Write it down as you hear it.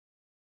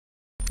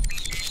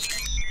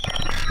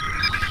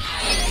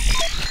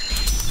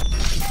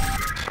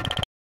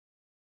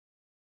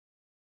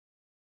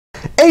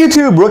Hey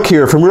YouTube, Rook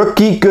here from Rook,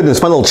 Geek, Goodness,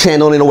 my little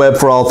channel on the web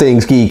for all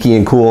things geeky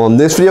and cool. And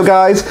this video,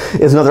 guys,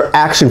 is another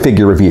action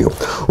figure review.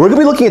 We're going to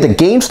be looking at the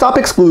Gamestop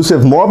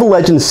exclusive Marvel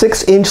Legends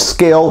 6-inch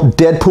scale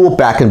Deadpool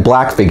Back in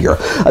Black figure.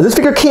 This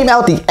figure came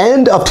out the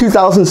end of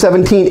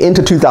 2017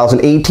 into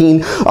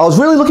 2018. I was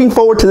really looking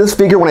forward to this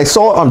figure when I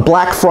saw it on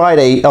Black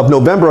Friday of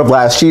November of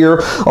last year.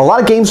 A lot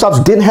of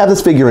GameStops didn't have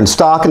this figure in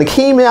stock, and it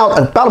came out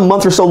about a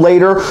month or so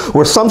later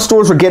where some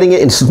stores were getting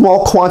it in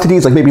small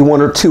quantities, like maybe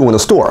 1 or 2 in a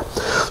store.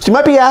 So you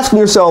might be asking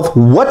yourself,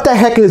 what the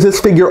heck is this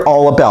figure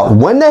all about?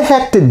 When the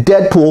heck did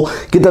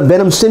Deadpool get the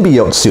Venom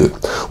symbiote suit?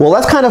 Well,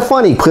 that's kind of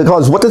funny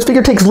because what this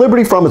figure takes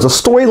liberty from is a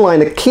storyline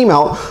that came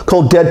out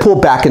called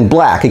Deadpool Back in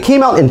Black. It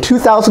came out in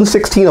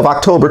 2016 of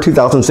October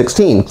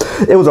 2016.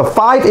 It was a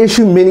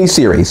 5-issue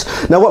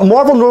miniseries. Now, what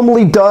Marvel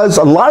normally does,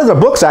 a lot of their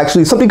books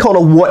actually, is something called a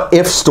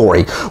what-if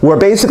story, where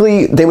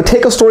basically they would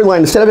take a storyline,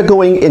 instead of it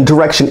going in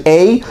direction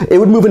A, it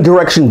would move in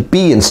direction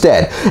B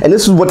instead. And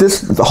this is what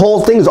this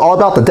whole thing is all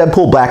about, the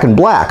Deadpool Back in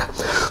Black.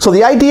 So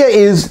the idea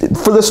is,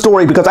 for the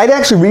story, because I didn't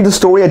actually read the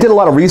story, I did a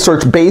lot of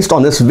research based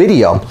on this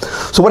video.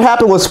 So what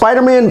happened was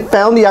Spider-Man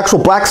found the actual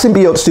black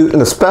symbiote suit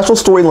in a special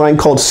storyline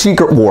called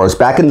Secret Wars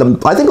back in the,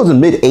 I think it was in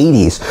the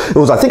mid-80s. It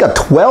was, I think, a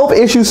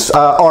 12-issue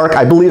arc,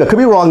 I believe. I could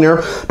be wrong there,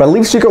 but I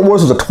believe Secret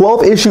Wars was a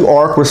 12-issue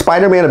arc where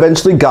Spider-Man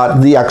eventually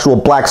got the actual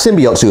black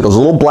symbiote suit. It was a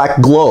little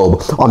black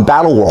globe on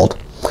Battleworld.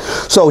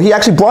 So he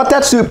actually brought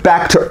that suit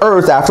back to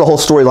Earth after the whole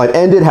storyline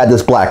ended, had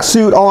this black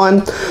suit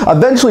on.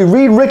 Eventually,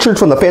 Reed Richards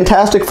from the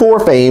Fantastic Four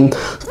fame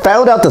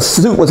found out the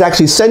suit was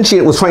actually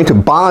sentient, was trying to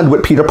bond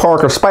with Peter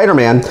Parker,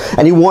 Spider-Man,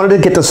 and he wanted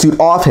to get the suit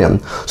off him.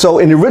 So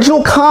in the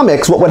original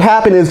comics, what would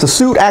happen is the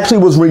suit actually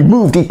was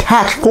removed,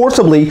 detached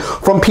forcibly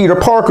from Peter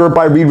Parker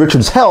by Reed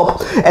Richards'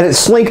 help, and it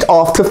slinked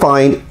off to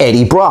find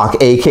Eddie Brock,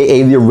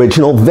 aka the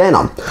original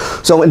Venom.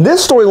 So in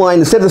this storyline,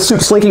 instead of the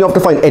suit slinking off to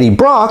find Eddie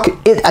Brock,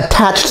 it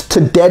attached to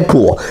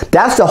Deadpool.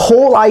 That's the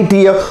whole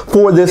idea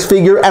for this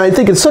figure, and I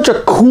think it's such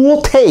a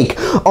cool take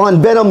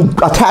on Venom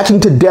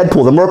attaching to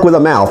Deadpool, the Merc with a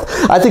mouth.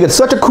 I think it's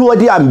such a cool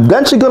idea. I'm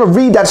eventually going to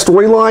read that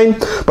storyline,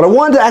 but I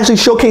wanted to actually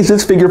showcase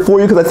this figure for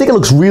you because I think it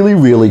looks really,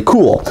 really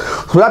cool.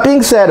 So that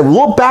being said, a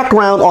little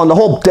background on the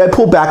whole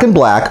Deadpool Back in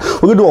Black.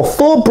 We're going to do a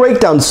full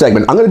breakdown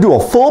segment. I'm going to do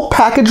a full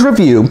package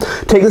review,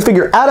 take this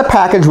figure out of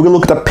package. We're going to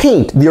look at the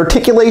paint, the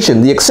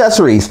articulation, the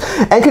accessories,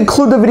 and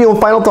conclude the video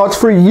with final thoughts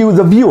for you,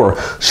 the viewer.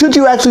 Should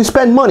you actually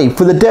spend money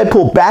for the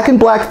Deadpool Back in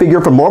Black figure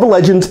from Marvel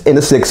Legends in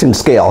a 6-inch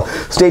scale?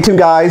 Stay tuned,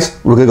 guys.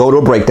 We're going to go to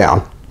a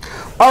breakdown.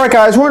 Alright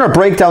guys, we're in our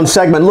breakdown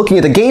segment looking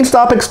at the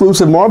GameStop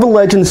exclusive Marvel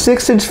Legends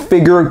 6-inch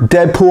figure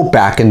Deadpool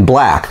Back in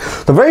Black.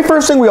 The very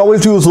first thing we always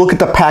do is look at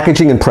the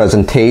packaging and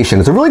presentation.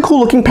 It's a really cool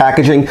looking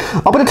packaging.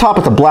 Up at the top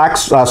is the black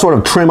sort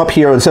of trim up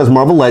here that says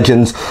Marvel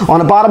Legends. On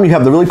the bottom you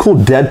have the really cool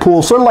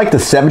Deadpool, sort of like the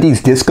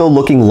 70s disco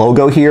looking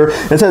logo here.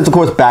 It says, of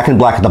course, Back in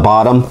Black at the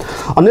bottom.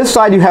 On this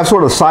side you have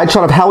sort of a side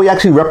shot of how he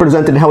actually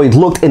represented how he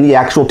looked in the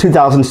actual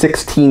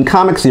 2016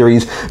 comic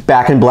series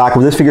Back in Black,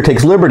 where this figure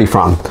takes liberty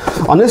from.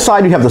 On this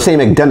side you have the same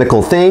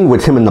identical thing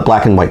with him in the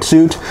black and white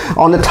suit.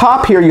 On the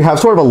top here you have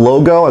sort of a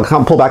logo. I'll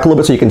kind of pull back a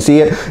little bit so you can see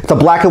it. It's a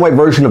black and white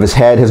version of his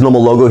head, his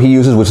normal logo he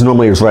uses, which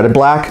normally is red and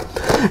black.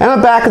 And on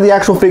the back of the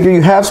actual figure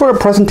you have sort of a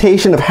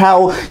presentation of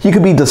how he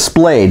could be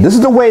displayed. This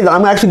is the way that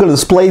I'm actually going to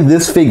display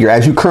this figure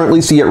as you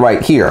currently see it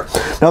right here.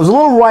 Now there's a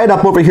little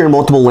write-up over here in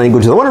multiple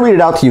languages. I want to read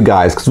it out to you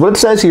guys because what it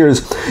says here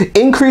is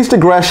increased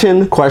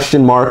aggression,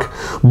 question mark,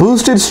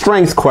 boosted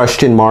strength,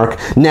 question mark.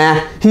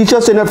 Nah, he's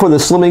just in it for the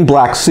slimming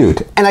black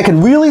suit. And I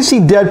can really see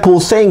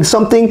Deadpool saying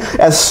something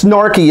as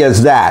snarky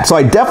as that. So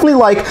I definitely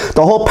like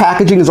the whole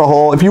packaging as a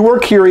whole. If you were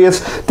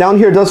curious, down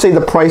here it does say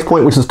the price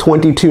point, which is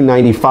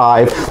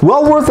 $22.95.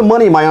 Well worth the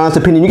money in my honest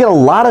opinion. You get a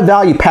lot of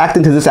value packed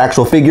into this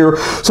actual figure.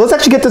 So let's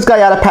actually get this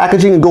guy out of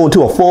packaging and go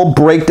into a full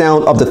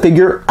breakdown of the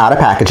figure out of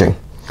packaging.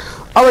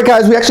 Alright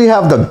guys, we actually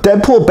have the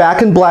Deadpool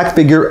Back in Black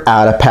figure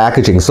out of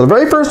packaging. So the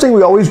very first thing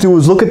we always do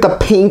is look at the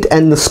paint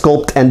and the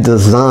sculpt and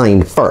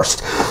design first.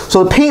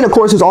 So the paint, of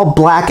course, is all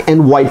black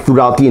and white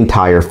throughout the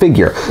entire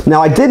figure.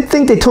 Now I did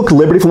think they took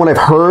liberty from what I've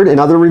heard in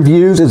other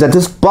reviews is that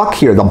this buck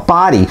here, the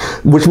body,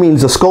 which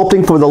means the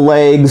sculpting for the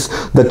legs,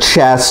 the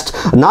chest,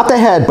 not the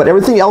head, but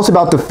everything else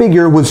about the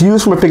figure was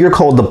used from a figure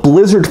called the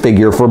Blizzard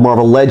figure for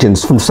Marvel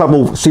Legends from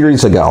several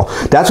series ago.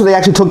 That's where they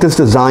actually took this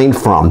design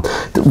from.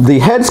 The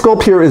head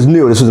sculpt here is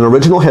new. This is an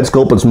original head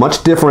sculpt, but it's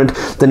much different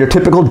than your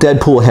typical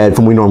Deadpool head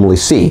from we normally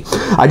see.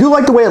 I do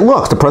like the way it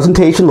looks. The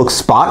presentation looks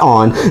spot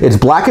on. It's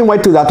black and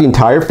white throughout the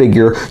entire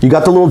figure. You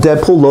got the little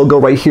Deadpool logo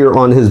right here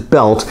on his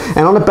belt, and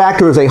on the back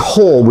there is a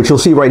hole, which you'll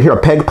see right here,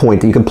 a peg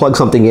point that you can plug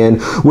something in,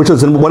 which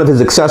is in one of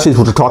his accessories,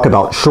 which we'll talk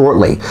about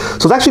shortly.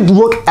 So let's actually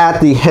look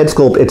at the head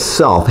sculpt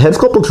itself. The head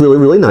sculpt looks really,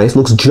 really nice.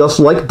 Looks just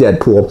like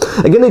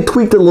Deadpool. Again, they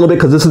tweaked it a little bit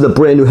because this is a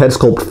brand new head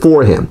sculpt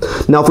for him.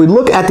 Now, if we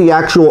look at the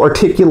actual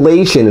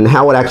articulation and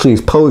how it actually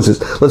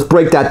poses, let's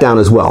break that down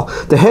as well.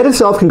 The head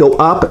itself can go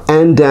up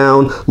and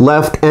down,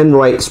 left and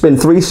right, spin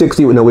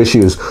 360 with no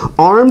issues.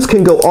 Arms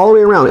can go all the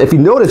way around. If you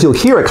notice, you'll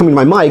hear it coming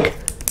to my mic.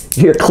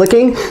 You hear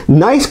clicking,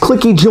 nice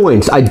clicky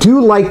joints. I do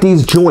like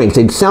these joints.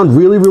 They sound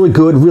really, really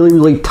good, really,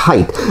 really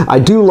tight. I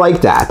do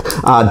like that.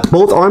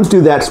 Both arms do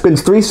that.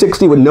 Spins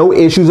 360 with no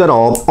issues at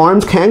all.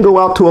 Arms can go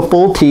out to a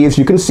full T, as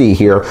you can see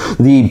here.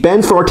 The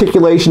bend for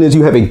articulation is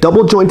you have a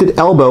double jointed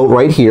elbow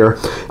right here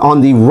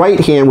on the right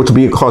hand, which will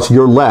be across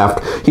your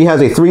left. He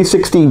has a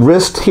 360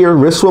 wrist here,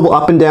 wrist swivel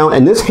up and down,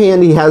 and this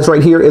hand he has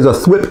right here is a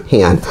thwip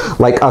hand,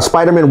 like a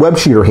Spider-Man web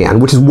shooter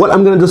hand, which is what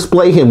I'm going to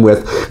display him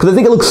with, because I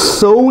think it looks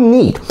so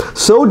neat,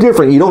 so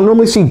different. You don't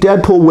normally see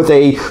Deadpool with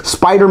a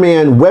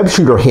Spider-Man web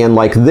shooter hand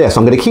like this.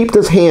 I'm going to keep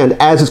this hand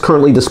as is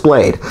currently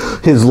displayed.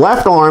 His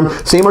left arm,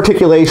 same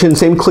articulation,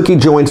 same clicky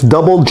joints,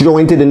 double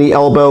jointed in the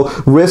elbow,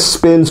 wrist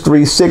spins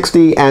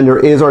 360, and there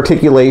is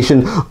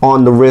articulation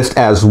on the wrist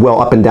as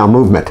well, up and down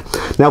movement.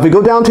 Now if we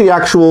go down to the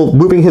actual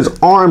moving his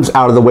arms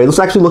out of the way, let's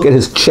actually look at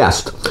his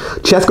chest.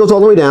 Chest goes all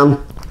the way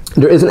down.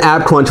 There is an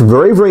ab crunch,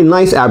 very, very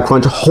nice ab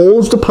crunch,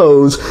 holds the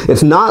pose,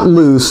 it's not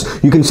loose,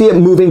 you can see it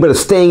moving but it's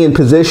staying in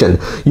position.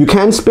 You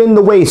can spin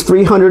the waist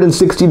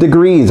 360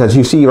 degrees as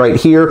you see right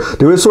here.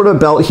 There is sort of a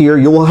belt here.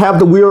 You will have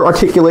the weird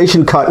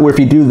articulation cut where if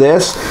you do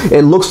this,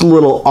 it looks a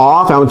little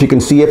off. I don't know if you can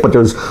see it, but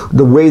there's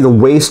the way the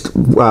waist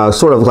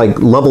sort of like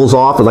levels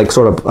off, or like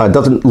sort of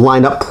doesn't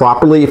line up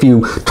properly if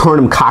you turn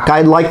him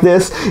cockeyed like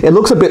this. It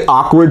looks a bit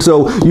awkward,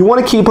 so you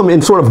want to keep him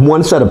in sort of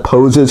one set of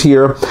poses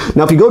here.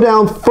 Now if you go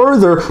down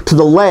further to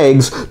the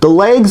the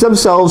legs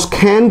themselves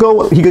can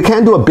go, he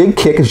can do a big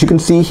kick, as you can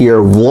see here,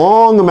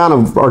 long amount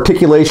of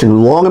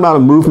articulation, long amount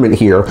of movement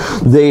here.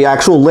 The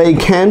actual leg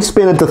can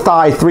spin at the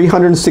thigh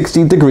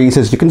 360 degrees,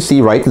 as you can see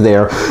right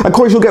there. Of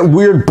course, you'll get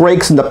weird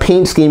breaks in the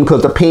paint scheme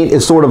because the paint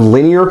is sort of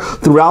linear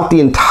throughout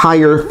the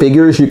entire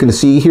figure. As you can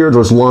see here,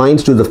 there's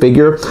lines through the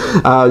figure.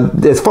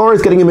 As far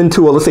as getting him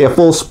into, let's say, a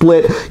full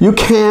split, you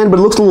can, but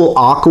it looks a little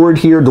awkward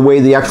here, the way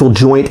the actual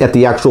joint at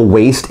the actual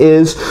waist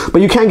is.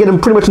 But you can get him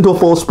pretty much into a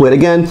full split.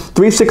 Again,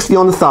 360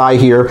 on the thigh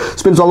here,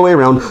 spins all the way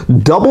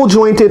around, double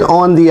jointed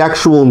on the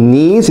actual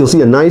knees. You'll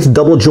see a nice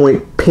double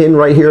joint pin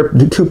right here,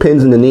 2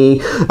 pins in the knee.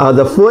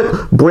 The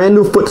foot, brand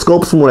new foot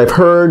sculpts from what I've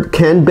heard,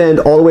 can bend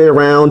all the way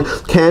around,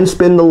 can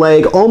spin the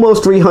leg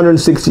almost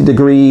 360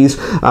 degrees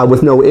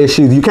with no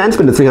issues. You can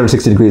spin to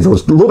 360 degrees. It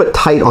was a little bit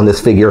tight on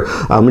this figure.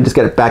 Let me just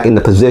get it back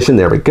into position.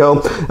 There we go.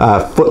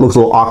 Foot looks a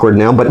little awkward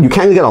now, but you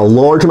can get a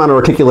large amount of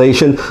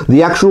articulation.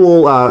 The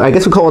actual, I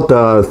guess we call it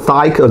the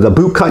thigh, the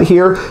boot cut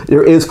here,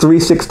 there is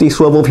 360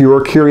 swivel if you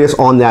were curious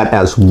on that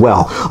as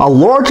well. A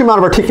large amount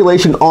of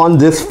articulation on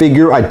this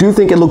figure. I do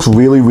think it looks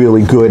really,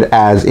 really good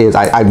as is.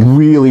 I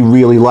really,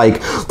 really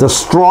like the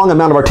strong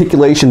amount of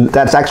articulation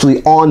that's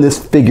actually on this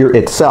figure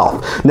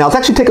itself. Now let's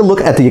actually take a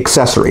look at the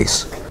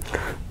accessories.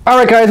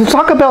 Alright guys, let's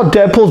talk about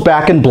Deadpool's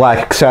Back in Black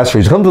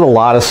accessories. It comes with a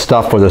lot of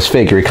stuff for this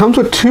figure. It comes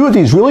with 2 of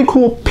these really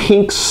cool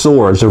pink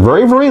swords. They're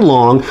very, very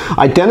long,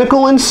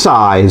 identical in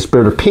size,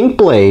 but they're pink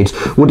blades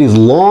with these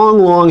long,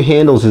 long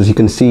handles, as you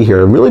can see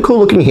here. Really cool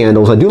looking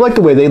handles. I do like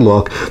the way they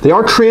look. They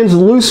are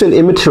translucent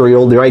in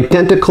material. They're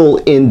identical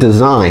in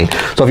design.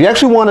 So if you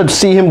actually want to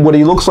see him, what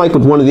he looks like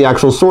with one of the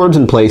actual swords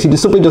in place, you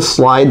just simply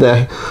slide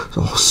the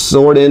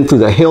sword in through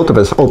the hilt of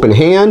his open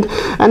hand,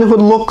 and it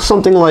would look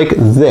something like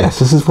this.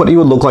 This is what he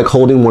would look like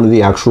holding one of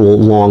the actual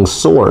long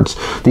swords,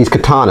 these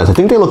katanas. I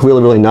think they look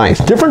really, really nice.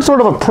 Different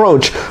sort of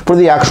approach for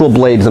the actual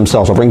blades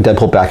themselves. I'll bring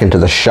Deadpool back into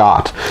the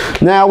shot.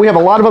 Now we have a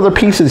lot of other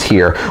pieces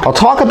here. I'll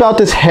talk about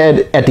this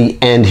head at the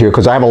end here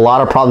because I have a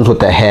lot of problems with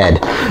the head.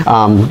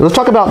 Let's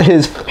talk about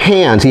his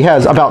hands. He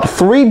has about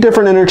 3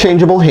 different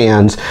interchangeable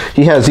hands.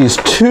 He has these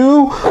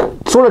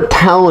 2 sort of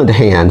taloned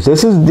hands.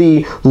 This is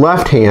the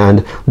left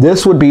hand.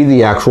 This would be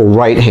the actual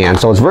right hand.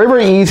 So it's very,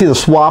 very easy to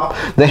swap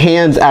the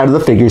hands out of the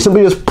figure. You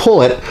simply just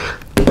pull it.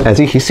 As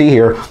you can see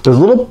here, there's a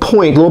little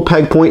point, little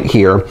peg point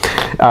here.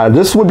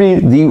 This would be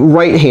the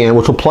right hand,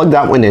 which will plug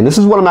that one in. This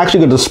is what I'm actually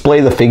going to display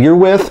the figure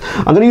with.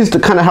 I'm going to use the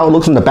kind of how it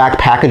looks in the back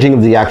packaging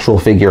of the actual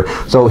figure.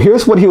 So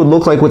here's what he would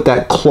look like with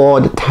that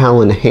clawed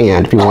talon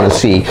hand, if you want to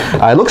see.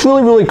 It looks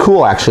really, really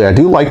cool, actually. I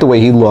do like the way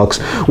he looks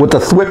with the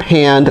thwip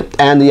hand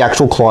and the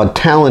actual clawed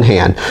talon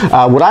hand.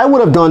 What I would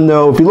have done,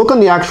 though, if you look on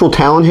the actual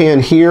talon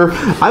hand here,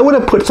 I would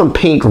have put some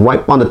paint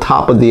right on the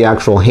top of the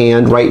actual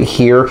hand right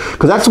here,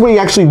 because that's what he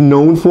actually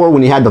known for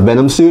when he had the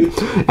Venom suit,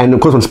 and of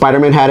course when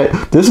Spider-Man had it.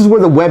 This is where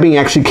the webbing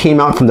actually came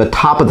out from the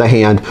top of the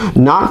hand,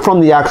 not from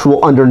the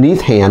actual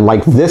underneath hand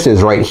like this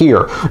is right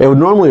here. It would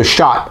normally have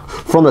shot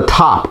from the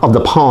top of the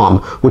palm,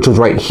 which was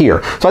right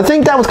here. So I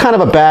think that was kind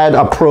of a bad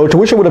approach. I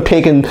wish I would have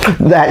taken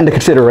that into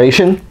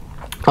consideration.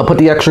 I'll put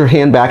the extra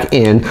hand back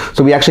in,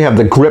 so we actually have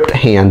the gripped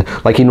hand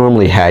like he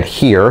normally had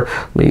here.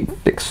 Let me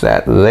fix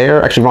that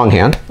there. Actually, wrong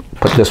hand.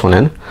 Put this one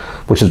in,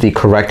 which is the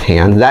correct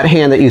hand. That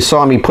hand that you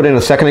saw me put in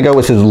a second ago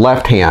was his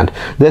left hand.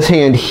 This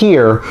hand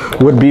here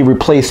would be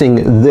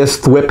replacing this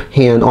thwip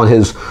hand on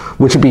his,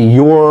 which would be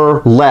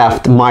your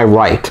left, my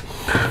right.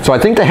 So I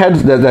think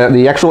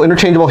the actual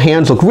interchangeable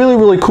hands look really,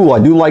 really cool. I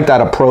do like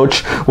that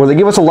approach where they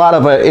give us a lot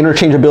of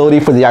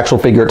interchangeability for the actual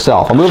figure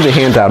itself. I'll move the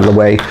hands out of the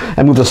way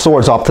and move the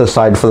swords off to the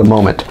side for the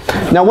moment.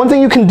 Now, one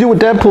thing you can do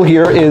with Deadpool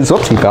here is,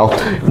 oops, he fell.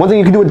 One thing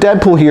you can do with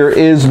Deadpool here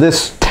is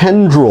this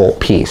tendril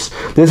piece.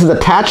 This is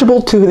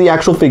attachable to the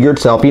actual figure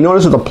itself. You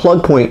notice there's a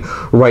plug point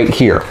right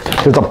here.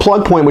 There's a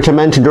plug point, which I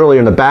mentioned earlier,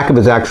 in the back of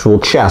his actual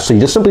chest. So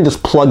you just simply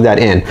plug that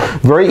in.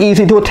 Very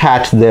easy to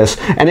attach this,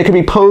 and it can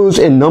be posed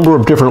in a number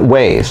of different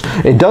ways.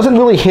 It doesn't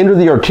really hinder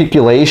the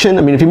articulation.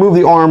 I mean, if you move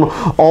the arm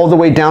all the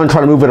way down and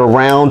try to move it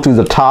around through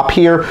the top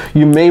here,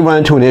 you may run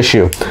into an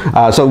issue.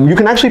 So you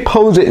can actually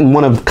pose it in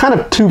one of kind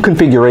of two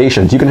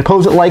configurations. You can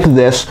pose it like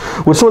this,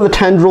 with sort of the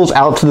tendrils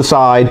out to the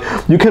side.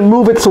 You can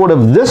move it sort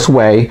of this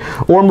way,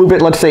 or move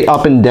it, let's say,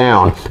 up and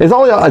down.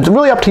 It's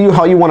really up to you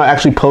how you want to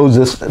actually pose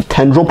this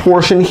tendril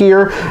portion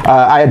here.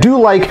 I do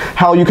like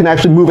how you can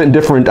actually move it in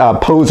different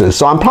poses.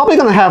 So I'm probably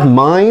going to have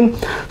mine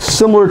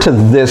similar to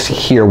this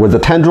here, where the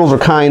tendrils are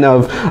kind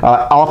of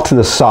off to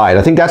the side.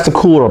 I think that's the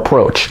cooler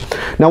approach.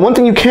 Now, one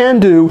thing you can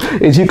do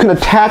is you can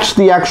attach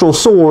the actual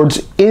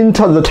swords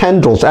into the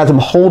tendrils as I'm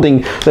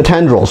holding the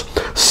tendrils.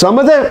 Some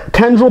of the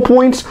tendril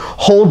points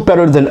hold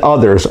better than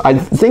others. I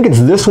think it's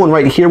this one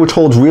right here which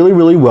holds really,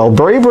 really well.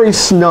 Very, very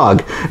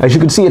snug. As you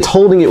can see, it's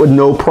holding it with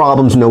no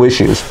problems, no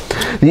issues.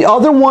 The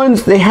other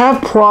ones, they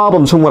have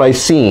problems from what I've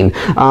seen.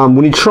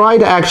 When you try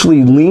to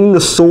actually lean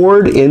the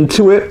sword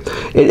into it,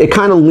 it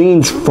kind of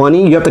leans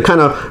funny. You have to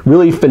kind of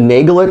really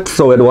finagle it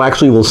so it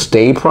will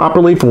stay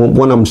properly from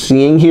what I'm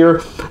seeing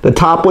here. The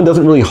top one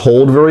doesn't really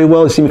hold very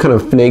well. You see me kind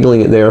of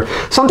finagling it there.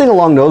 Something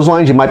along those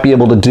lines you might be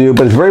able to do,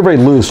 but it's very, very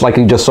loose, like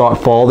you just saw it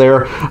fall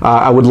there.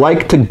 I would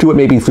like to do it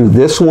maybe through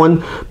this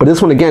one, but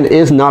this one again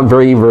is not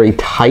very, very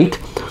tight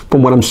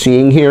from what I'm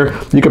seeing here.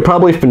 You could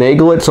probably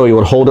finagle it so you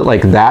would hold it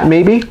like that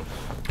maybe,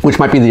 which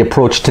might be the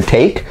approach to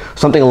take,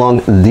 something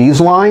along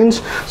these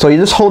lines. So you're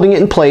just holding it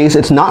in place.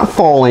 It's not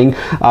falling.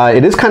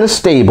 It is kind of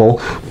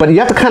stable, but you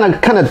have to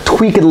kind of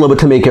tweak it a little bit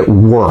to make it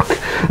work.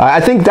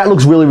 I think that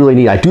looks really, really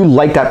neat. I do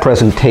like that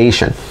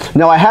presentation.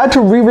 Now, I had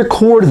to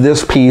re-record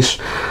this piece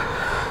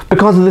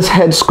because of this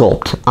head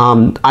sculpt.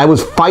 I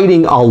was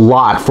fighting a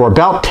lot for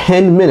about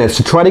 10 minutes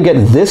to try to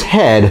get this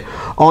head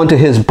onto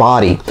his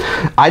body.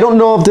 I don't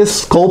know if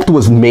this sculpt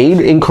was made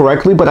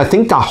incorrectly, but I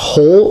think the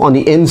hole on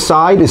the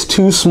inside is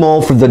too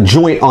small for the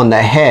joint on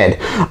the head.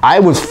 I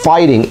was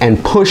fighting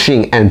and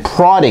pushing and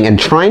prodding and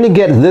trying to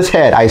get this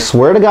head, I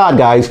swear to God,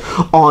 guys,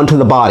 onto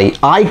the body.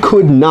 I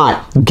could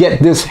not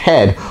get this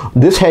head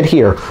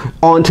here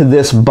onto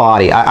this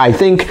body. I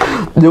think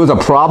there was a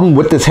problem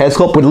with this head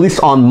sculpt, but at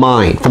least on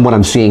mine, from what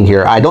I'm seeing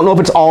here. I don't know if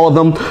it's all of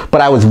them, but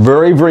I was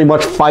very, very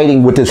much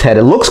fighting with this head.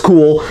 It looks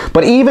cool,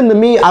 but even to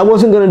me, I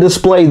wasn't going to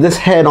display this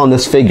head on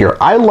this figure.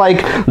 I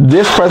like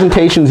this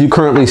presentation as you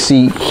currently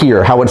see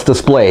here, how it's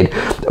displayed.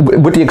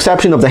 With the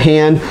exception of the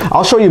hand,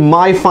 I'll show you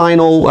my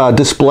final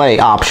display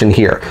option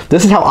here.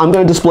 This is how I'm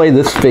going to display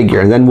this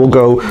figure, and then we'll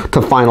go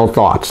to final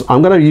thoughts.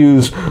 I'm going to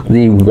use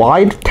the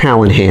wide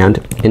talon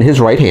hand in his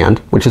right hand,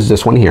 which is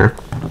this one here.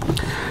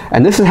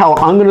 And this is how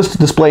I'm going to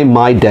display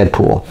my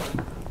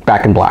Deadpool,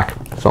 back in black.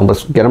 So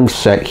let's get him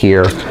set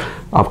here.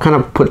 I'll kind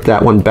of put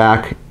that one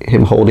back,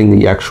 him holding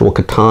the actual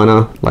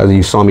katana, as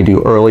you saw me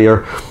do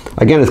earlier.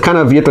 Again, it's kind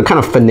of, you have to kind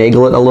of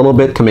finagle it a little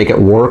bit to make it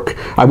work.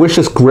 I wish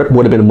this grip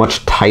would have been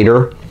much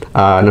tighter,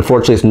 and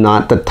unfortunately it's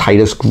not the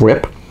tightest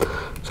grip.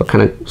 So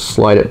kind of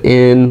slide it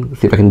in,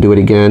 see if I can do it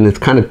again. It's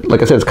kind of,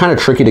 like I said, it's kind of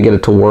tricky to get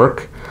it to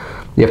work.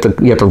 You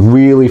have to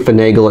really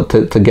finagle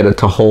it to get it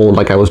to hold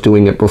like I was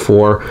doing it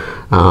before.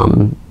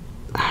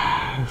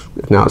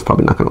 Now it's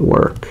probably not going to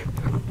work.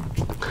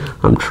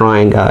 I'm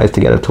trying, guys, to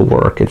get it to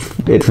work.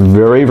 It's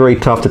very, very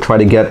tough to try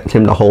to get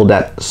him to hold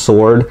that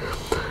sword.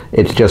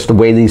 It's just the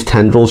way these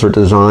tendrils are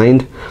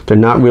designed. They're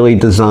not really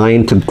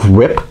designed to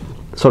grip,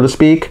 so to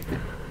speak.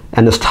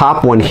 And this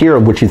top one here,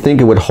 which you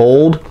think it would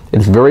hold,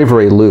 it's very,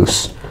 very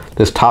loose.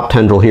 This top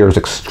tendril here is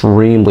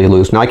extremely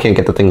loose. Now I can't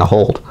get the thing to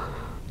hold.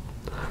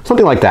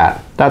 Something like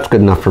that. That's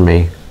good enough for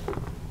me.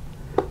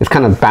 It's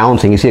kind of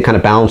bouncing. You see it kind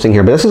of bouncing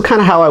here, but this is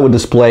kind of how I would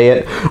display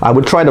it. I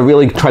would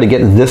really try to get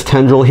this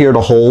tendril here to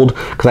hold,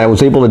 because I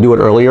was able to do it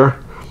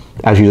earlier,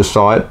 as you just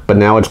saw it, but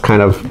now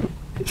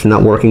it's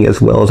not working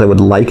as well as I would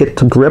like it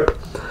to grip.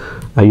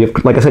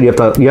 Like I said,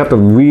 you have to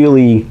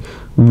really,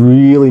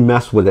 really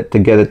mess with it to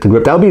get it to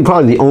grip. That would be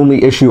probably the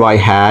only issue I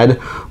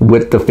had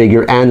with the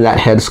figure and that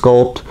head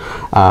sculpt,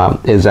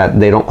 is that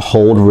they don't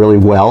hold really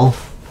well.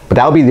 But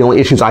that would be the only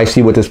issues I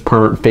see with this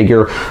current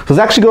figure. So let's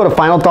actually go to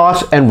final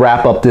thoughts and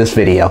wrap up this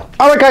video.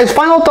 Alright guys,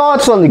 final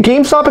thoughts on the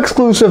GameStop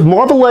exclusive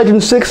Marvel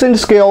Legends 6-inch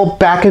scale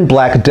back in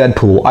black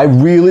Deadpool. I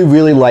really,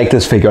 really like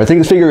this figure. I think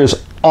this figure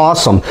is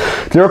awesome.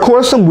 There are, of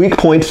course, some weak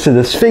points to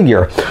this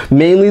figure,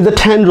 mainly the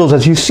tendrils,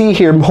 as you see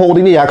here,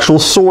 holding the actual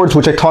swords,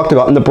 which I talked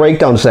about in the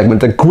breakdown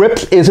segment. The grip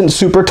isn't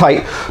super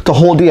tight to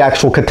hold the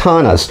actual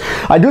katanas.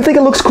 I do think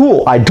it looks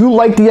cool. I do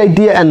like the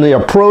idea and the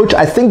approach.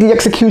 I think the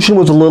execution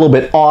was a little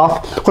bit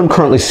off what I'm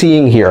currently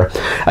seeing here.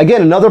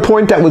 Again, another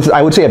point that was,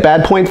 I would say, a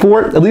bad point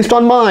for it, at least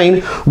on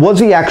mine, was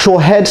the actual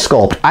head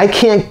sculpt. I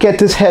can't get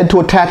this head to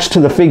attach to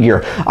the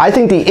figure. I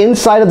think the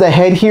inside of the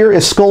head here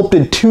is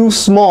sculpted too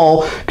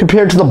small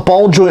compared to the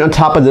ball joint on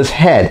top of this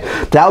head.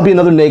 That would be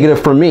another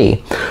negative for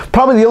me.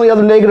 Probably the only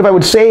other negative I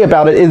would say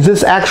about it is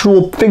this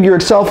actual figure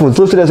itself was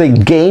listed as a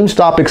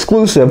GameStop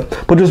exclusive,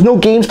 but there's no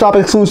GameStop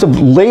exclusive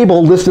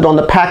label listed on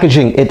the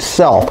packaging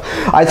itself.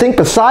 I think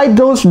beside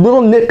those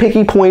little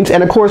nitpicky points,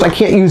 and of course I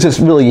can't use this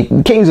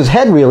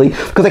head really,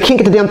 because I can't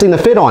get the damn thing to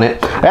fit on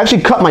it. I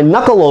actually cut my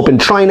knuckle open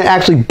trying to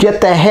actually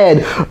get the head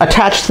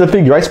attached to the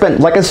figure. I spent,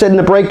 like I said in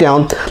the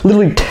breakdown,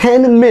 literally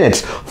 10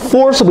 minutes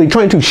forcibly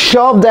trying to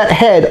shove that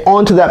head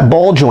onto that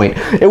ball joint.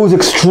 It was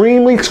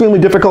extremely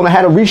difficult, and I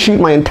had to reshoot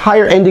my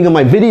entire ending of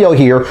my video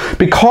here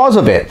because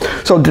of it.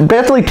 So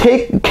definitely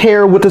take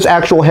care with this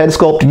actual head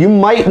sculpt. You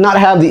might not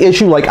have the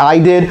issue like I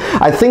did.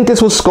 I think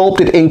this was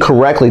sculpted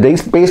incorrectly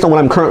based on what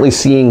I'm currently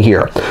seeing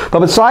here. But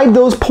beside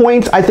those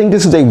points, I think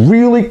this is a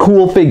really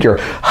cool figure.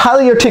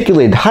 Highly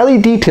articulated, highly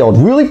detailed,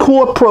 really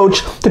cool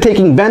approach to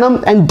taking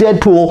Venom and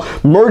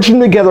Deadpool, merging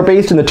together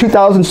based in the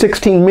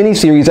 2016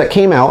 miniseries that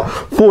came out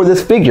for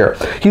this figure.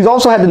 He's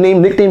also had the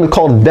nickname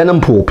called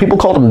Venompool. People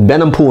called him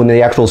Venompool in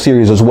the actual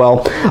series as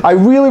well. I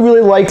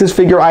really like this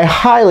figure. I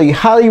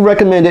highly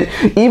recommend it.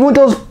 Even with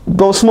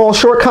those small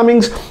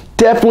shortcomings,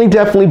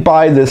 definitely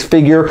buy this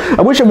figure.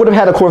 I wish it would have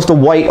had, of course, the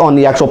white on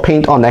the actual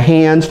paint on the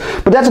hands,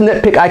 but that's a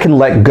nitpick I can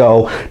let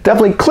go.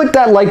 Definitely click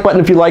that like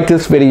button if you like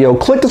this video.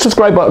 Click the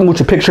subscribe button, which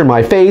will picture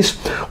my face.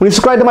 When you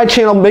subscribe to my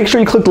channel, make sure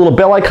you click the little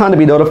bell icon to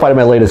be notified of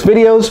my latest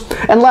videos.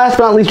 And last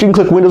but not least, you can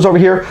click Windows over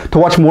here to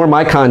watch more of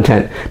my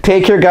content.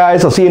 Take care,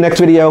 guys. I'll see you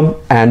next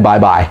video, and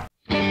bye-bye.